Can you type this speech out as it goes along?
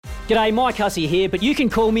G'day, Mike Hussey here, but you can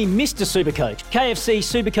call me Mr. Supercoach. KFC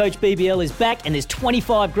Supercoach BBL is back and there's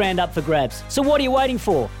 25 grand up for grabs. So what are you waiting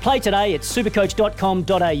for? Play today at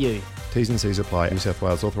supercoach.com.au. T's and C's apply. New South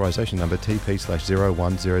Wales authorisation number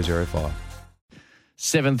TP/01005.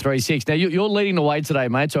 736. Now, you're leading the way today,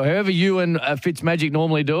 mate. So however you and Fitzmagic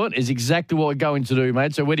normally do it is exactly what we're going to do,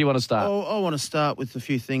 mate. So where do you want to start? I want to start with a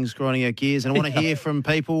few things grinding our gears, and I want to hear from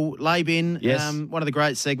people. Lay-bin, yes. One of the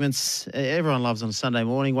great segments everyone loves on a Sunday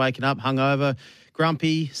morning, waking up, hungover,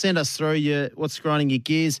 grumpy. Send us through what's grinding your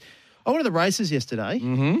gears. I went to the races yesterday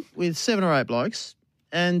with 7 or 8 blokes,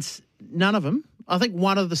 and none of them, I think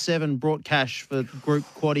one of the 7 brought cash for group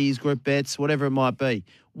quaddies, group bets, whatever it might be.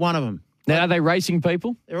 One of them. Now, are they racing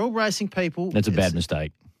people? They're all racing people. That's a bad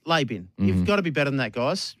mistake. Lay-bin. You've got to be better than that,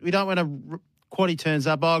 guys. We don't want to quaddie turns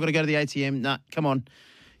up. I've got to go to the ATM. Nah, come on.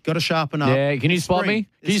 Got to sharpen up. Yeah, can you spot me?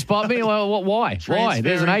 Can you spot me? Well, why? Why?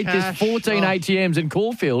 There's 14 ATMs in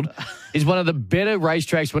Caulfield. Is one of the better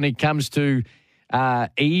racetracks when it comes to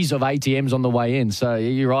ease of ATMs on the way in. So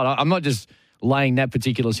you're right. I'm not just laying that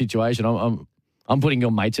particular situation. I'm putting your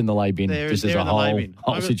mates in the lay bin just as a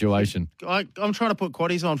whole situation. I'm trying to put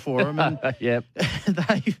quaddies on for them. And yep.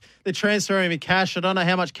 They're transferring me cash. I don't know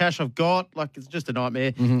how much cash I've got. Like, it's just a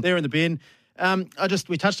nightmare. They're in the bin.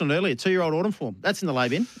 We touched on it earlier, 2-year-old Autumn Form. That's in the lay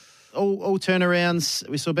bin. All turnarounds.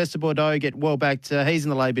 We saw Best of Bordeaux get well backed. He's in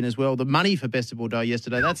the lay bin as well. The money for Best of Bordeaux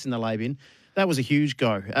yesterday, that's in the lay bin. That was a huge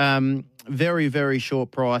go. Very, very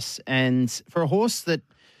short price. And for a horse that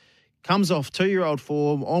comes off 2-year-old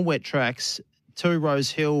form on wet tracks, 2 Rose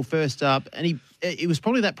Hill, first up, and it was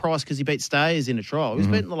probably that price because he beat Stayers in a trial. He was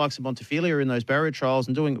beating the likes of Montefilia in those barrier trials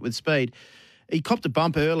and doing it with speed. He copped a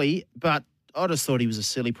bump early, but I just thought he was a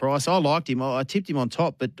silly price. I liked him. I tipped him on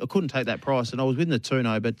top, but I couldn't take that price, and I was within the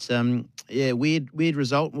 2-0. But, weird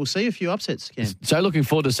result. We'll see a few upsets, Cam. So looking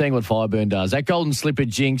forward to seeing what Fireburn does. That Golden Slipper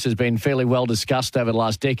jinx has been fairly well discussed over the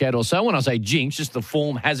last decade or so. When I say jinx, just the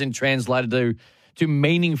form hasn't translated to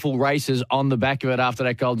meaningful races on the back of it after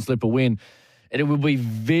that Golden Slipper win. And it will be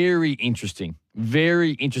very interesting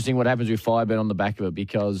what happens with Fireburn on the back of it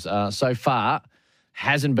because so far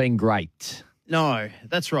hasn't been great. No,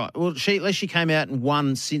 that's right. Well, at least she came out and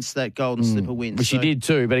won since that Golden Slipper win. Well, she did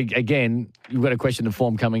too, but again, you've got to question the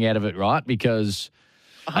form coming out of it, right? Because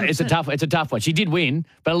it's a tough one. She did win,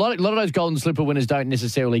 but a lot of those Golden Slipper winners don't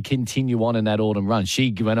necessarily continue on in that autumn run.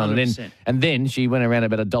 She went on 100%. and then she went around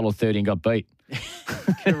about $1.30 and got beat.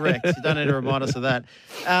 Correct. You don't need to remind us of that.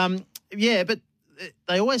 Yeah, but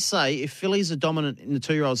they always say if fillies are dominant in the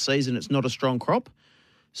 2-year-old season, it's not a strong crop.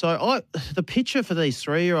 So the picture for these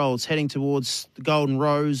 3-year-olds heading towards the Golden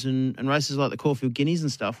Rose and races like the Caulfield Guineas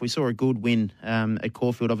and stuff, we saw a good win at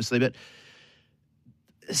Caulfield, obviously, but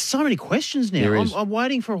there's so many questions now. I'm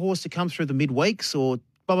waiting for a horse to come through the midweeks or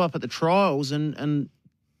bob up at the trials and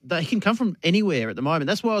they can come from anywhere at the moment.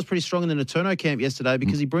 That's why I was pretty strong in the Naturno camp yesterday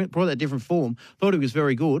because he brought that different form. Thought he was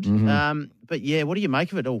very good. But, yeah, what do you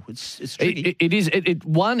make of it all? It's tricky.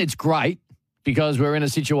 It's great because we're in a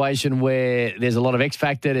situation where there's a lot of X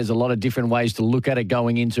factor. There's a lot of different ways to look at it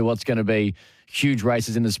going into what's going to be huge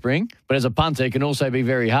races in the spring. But as a punter, it can also be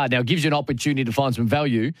very hard. Now, it gives you an opportunity to find some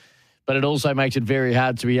value, but it also makes it very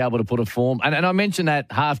hard to be able to put a form. And I mentioned that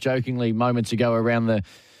half-jokingly moments ago around the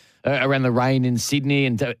rain in Sydney,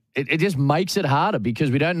 and it just makes it harder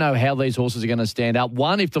because we don't know how these horses are going to stand up.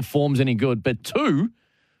 One, if the form's any good, but two,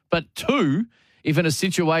 if in a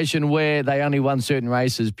situation where they only won certain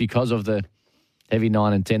races because of the heavy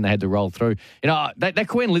 9 and 10 they had to roll through. You know, that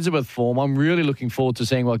Queen Elizabeth form, I'm really looking forward to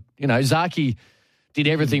seeing what, Zaki did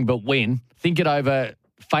everything but win. Think it over.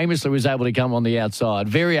 Famously was able to come on the outside.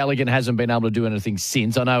 Very Elegant hasn't been able to do anything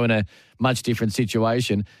since. I know in a much different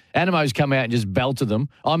situation. Anamo's come out and just belted them.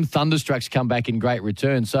 I'm Thunderstruck's come back in great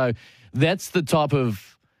return. So that's the type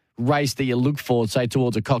of race that you look for, say,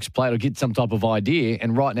 towards a Cox Plate or get some type of idea.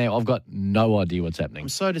 And right now, I've got no idea what's happening. I'm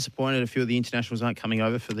so disappointed a few of the internationals aren't coming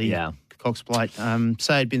over for the Cox Plate.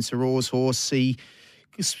 Sayed bin Sarour's horse, he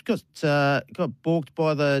got balked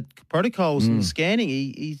by the protocols and the scanning.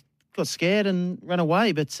 He got scared and ran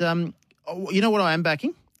away. But you know what I am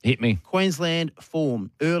backing? Hit me. Queensland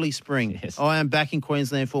form, early spring. Yes. I am backing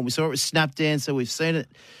Queensland form. We saw it with Snap Dancer. We've seen it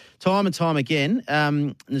time and time again.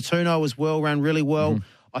 Natuno was well, ran really well.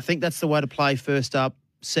 I think that's the way to play first up,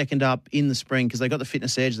 second up in the spring because they got the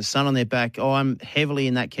fitness edge, the sun on their back. I'm heavily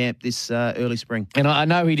in that camp this early spring. And I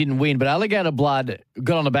know he didn't win, but Alligator Blood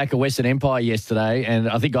got on the back of Western Empire yesterday, and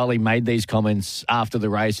I think Ollie made these comments after the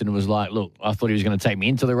race and was like, look, I thought he was going to take me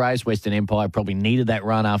into the race. Western Empire probably needed that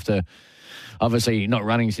run after obviously not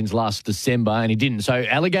running since last December, and he didn't. So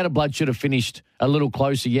Alligator Blood should have finished a little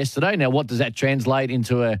closer yesterday. Now, what does that translate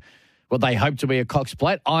into what they hope to be a Cox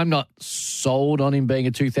Plate. I'm not sold on him being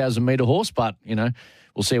a 2,000-metre horse, but,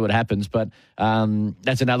 we'll see what happens. But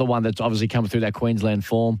that's another one that's obviously come through that Queensland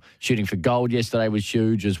form. Shooting for gold yesterday was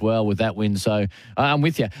huge as well with that win. So I'm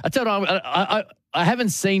with you. I tell you, I haven't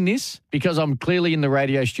seen this because I'm clearly in the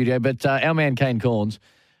radio studio, but our man Kane Corns,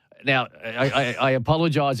 now, I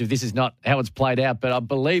apologise if this is not how it's played out, but I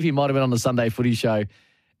believe he might have been on the Sunday Footy Show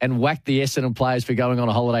and whacked the Essendon players for going on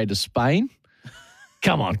a holiday to Spain.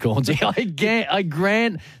 Come on, Cornsy. I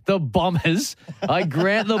grant the Bombers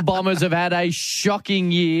have had a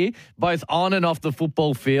shocking year, both on and off the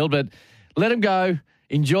football field, but let them go.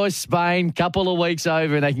 Enjoy Spain, couple of weeks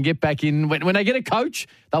over, and they can get back in. When they get a coach,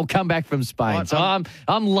 they'll come back from Spain. So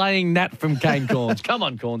I'm laying that from Kane Corns. Come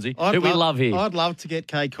on, Cornsy, who we love here. I'd love to get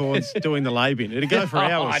Kane Corns doing the lay-bin. It'd go for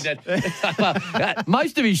hours.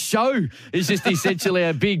 Most of his show is just essentially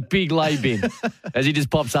a big lay-bin as he just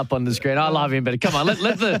pops up on the screen. I love him, but come on,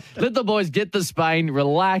 let the boys get to Spain,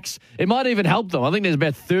 relax. It might even help them. I think there's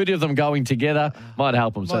about 30 of them going together. Might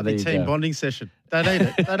help them. Might be team bonding session. They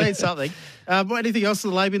need it. They need something. Anything else to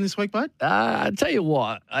the lay-bin this week, mate? I'll tell you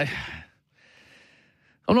what. I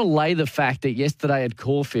want to lay the fact that yesterday at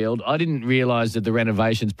Caulfield, I didn't realise that the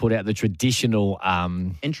renovations put out the traditional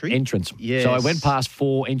entrance. Yes. So I went past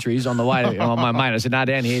 4 entries on the way on my mate. I said, no,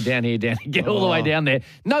 down here. Get all the way down there.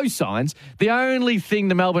 No signs. The only thing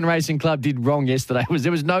the Melbourne Racing Club did wrong yesterday was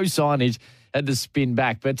there was no signage. Had to spin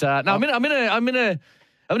back. But no, I'm in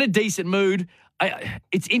a decent mood.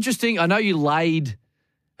 It's interesting. I know you laid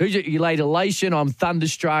Elation on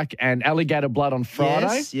Thunderstruck and Alligator Blood on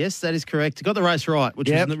Friday. Yes, that is correct. Got the race right, which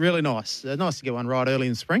was really nice. Nice to get one right early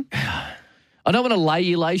in the spring. I don't want to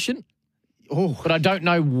lay Elation, but I don't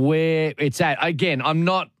know where it's at. Again, I'm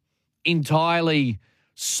not entirely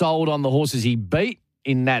sold on the horses he beat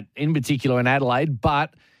in particular in Adelaide,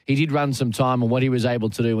 but he did run some time, and what he was able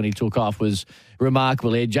to do when he took off was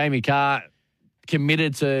remarkable. Here, Jamie Carr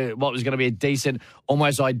committed to what was going to be a decent,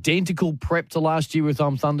 almost identical prep to last year with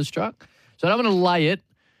Thunderstruck. So I don't want to lay it,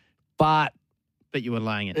 but you were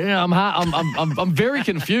laying it. Yeah, I'm very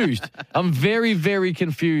confused. I'm very, very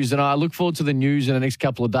confused, and I look forward to the news in the next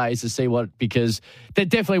couple of days to see because that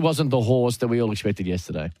definitely wasn't the horse that we all expected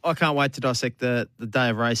yesterday. I can't wait to dissect the day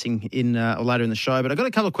of racing or later in the show. But I've got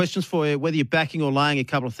a couple of questions for you, whether you're backing or laying a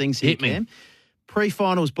couple of things here, Cam.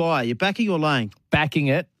 Pre-finals buy, you're backing or laying? Backing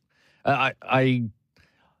it. I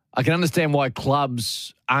can understand why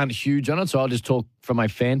clubs aren't huge on it, so I'll just talk from a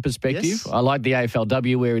fan perspective. Yes. I like the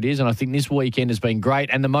AFLW where it is, and I think this weekend has been great.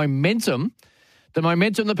 And the momentum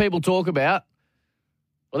that people talk about,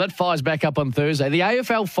 well, that fires back up on Thursday. The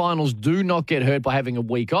AFL finals do not get hurt by having a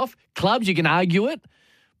week off. Clubs, you can argue it,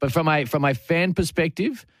 but from a fan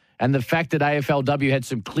perspective, and the fact that AFLW had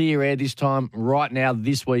some clear air this time, right now,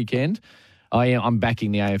 this weekend, I'm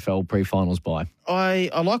backing the AFL pre-finals bye. I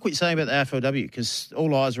like what you're saying about the AFLW because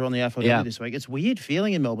all eyes are on the AFLW this week. It's a weird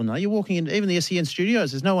feeling in Melbourne, though. You're walking in, even the SEN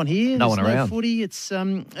studios, there's no one here. No one around. No footy. It is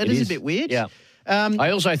a bit weird. Yeah. I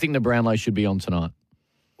also think the Brownlow should be on tonight.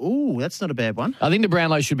 Oh, that's not a bad one. I think the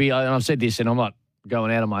Brownlow should be, and I've said this, and I'm not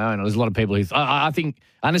going out on my own. There's a lot of people who, I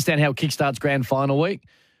understand how Kickstart's grand final week,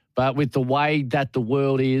 but with the way that the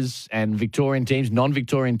world is and Victorian teams,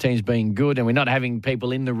 non-Victorian teams being good, and we're not having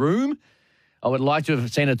people in the room, I would like to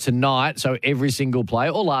have seen it tonight, so every single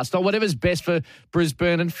player, or last night, whatever's best for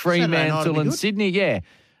Brisbane and Fremantle and Sydney,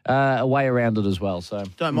 a way around it as well. So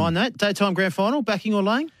don't mind that. Daytime grand final, backing or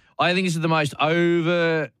laying? I think this is the most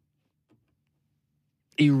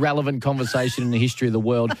irrelevant conversation in the history of the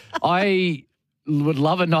world. I would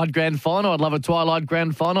love a night grand final. I'd love a twilight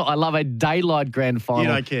grand final. I love a daylight grand final. You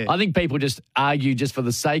don't care. I think people just argue just for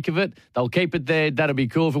the sake of it. They'll keep it there. That'll be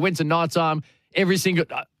cool. If it went to nighttime, every single...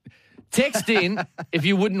 Text in if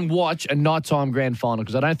you wouldn't watch a nighttime grand final,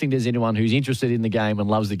 because I don't think there's anyone who's interested in the game and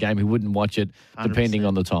loves the game who wouldn't watch it, 100%. Depending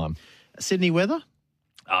on the time. Sydney weather?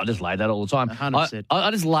 I'll just lay that all the time. 100%.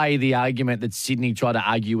 I just lay the argument that Sydney try to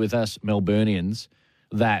argue with us Melburnians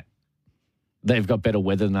that they've got better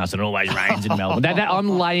weather than us and it always rains in Melbourne. I'm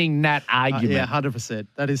laying that argument. Yeah, 100%.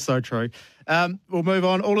 That is so true. We'll move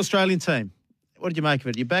on. All-Australian team. What did you make of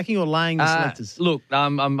it? You're backing or laying the selectors? Look,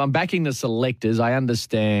 I'm backing the selectors. I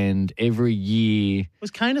understand every year. Was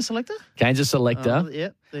Kane a selector? Kane's a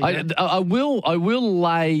selector. I will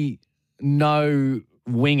lay no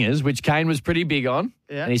wingers, which Kane was pretty big on.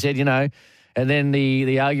 Yeah. And he said, and then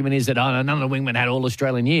the argument is that none of the wingmen had all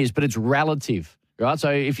Australian years, but it's relative, right? So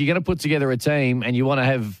if you're going to put together a team and you want to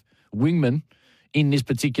have wingmen in this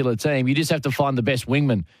particular team, you just have to find the best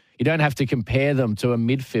wingman. You don't have to compare them to a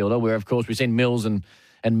midfielder where, of course, we seen Mills and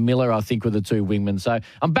and Miller, I think, were the two wingmen. So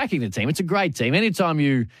I'm backing the team. It's a great team. Anytime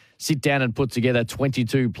you sit down and put together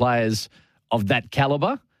 22 players of that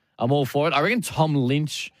calibre, I'm all for it. I reckon Tom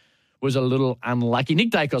Lynch was a little unlucky.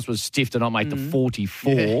 Nick Dacos was stiff to not make the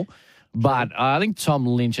 44, but I think Tom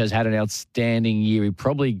Lynch has had an outstanding year. He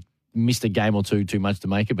probably missed a game or two too much to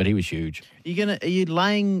make it, but he was huge. Are you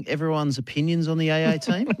laying everyone's opinions on the AA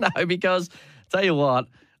team? No, because tell you what,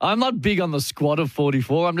 I'm not big on the squad of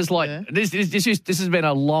 44. I'm just like this has been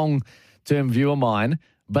a long-term view of mine.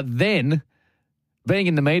 But then, being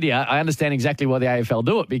in the media, I understand exactly why the AFL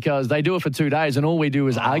do it, because they do it for 2 days and all we do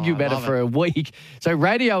is argue about it for a week. So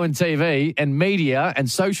radio and TV and media and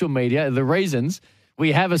social media are the reasons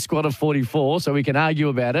we have a squad of 44 so we can argue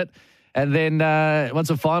about it. And then once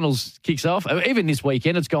the finals kicks off, even this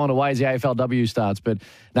weekend, it's gone away as the AFLW starts. But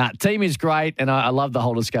team is great, and I love the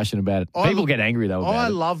whole discussion about it. People get angry, though, about it. I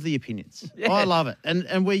love the opinions. Yeah. I love it.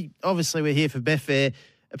 And we're here for Betfair.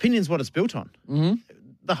 Opinions what it's built on. Mm-hmm.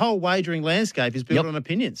 The whole wagering landscape is built on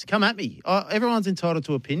opinions. Come at me. Everyone's entitled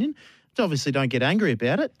to opinion. Obviously, don't get angry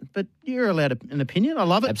about it, but you're allowed an opinion. I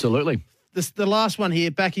love it. Absolutely. The last one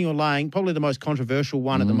here, backing or laying, probably the most controversial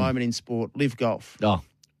one at the moment in sport, Live Golf. Oh,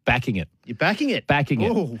 backing it. You're backing it? Backing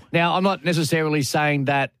it. Ooh. Now, I'm not necessarily saying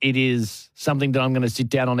that it is something that I'm going to sit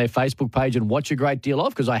down on their Facebook page and watch a great deal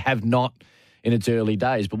of, because I have not in its early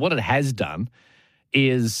days. But what it has done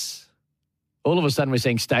is all of a sudden we're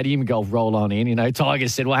seeing stadium golf roll on in. You know, Tiger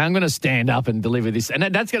said, well, I'm going to stand up and deliver this. And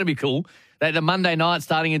that's going to be cool. The Monday night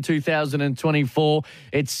starting in 2024,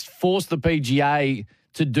 it's forced the PGA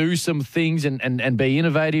to do some things and be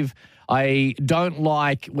innovative. I don't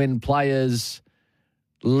like when players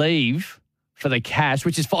leave for the cash,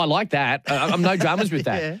 which is fine. I like that. I'm no dramas with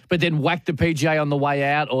that. Yeah. But then whack the PGA on the way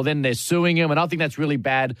out, or then they're suing him. And I think that's really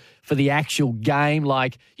bad for the actual game.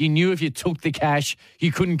 Like, you knew if you took the cash,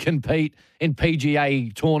 you couldn't compete in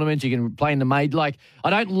PGA tournaments. You can play in the maid. Like, I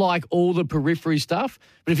don't like all the periphery stuff.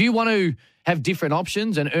 But if you want to have different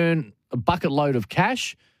options and earn a bucket load of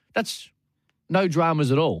cash, that's no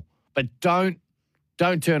dramas at all. But don't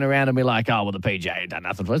turn around and be like, oh, well, the PGA ain't done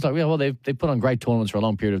nothing for us. It's like, yeah, well, they've put on great tournaments for a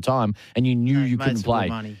long period of time, and you knew you couldn't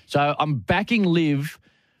play. So I'm backing Liv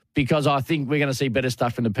because I think we're going to see better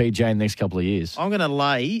stuff from the PGA in the next couple of years. I'm going to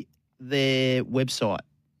lay their website.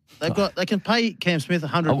 They can pay Cam Smith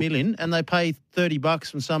 $100 million, and they pay $30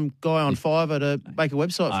 from some guy on Fiverr to make a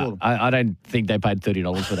website for them. I don't think they paid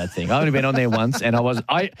 $30 for that thing. I've only been on there once, and it was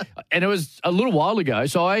a little while ago.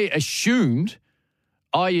 So I assumed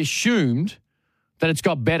that it's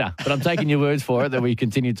got better, but I'm taking your words for it that we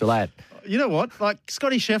continue to lay it. You know what? Like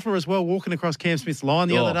Scotty Scheffler as well, walking across Cam Smith's line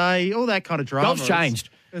the other day, all that kind of drama. Golf's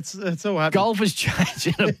changed. It's all happening. Golf has changed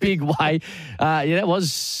in a big way. That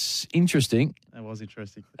was interesting. That was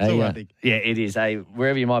interesting. It's all happening. Yeah, it is.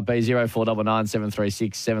 Wherever you might be, 0499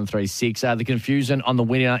 736 736. The confusion on the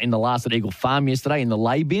winner in the last at Eagle Farm yesterday in the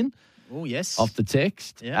lay bin. Oh, yes. Off the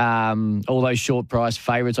text. Yeah. All those short price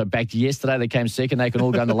favourites I backed yesterday, they came second. They can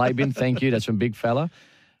all go in the lay bin. Thank you. That's from Big Fella.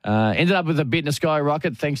 Ended up with a bit in a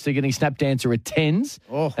skyrocket thanks to getting Snap Dancer at 10s.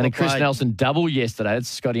 And a Chris Nelson double yesterday. That's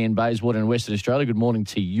Scotty in Bayswater in Western Australia. Good morning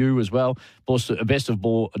to you as well. Best of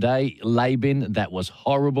ball day, lay bin. That was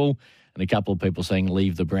horrible. And a couple of people saying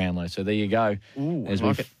leave the Brownlow. So there you go. Ooh, as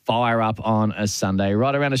we fire up on a Sunday.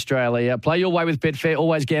 Right around Australia. Play your way with Betfair.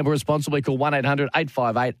 Always gamble responsibly. Call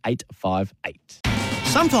 1-800-858-858.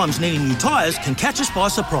 Sometimes needing new tyres can catch us by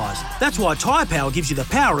surprise. That's why Tyre Power gives you the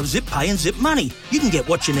power of Zip Pay and Zip Money. You can get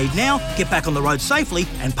what you need now, get back on the road safely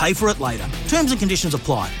and pay for it later. Terms and conditions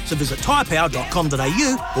apply. So visit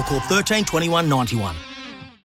tyrepower.com.au or call 13 21 91.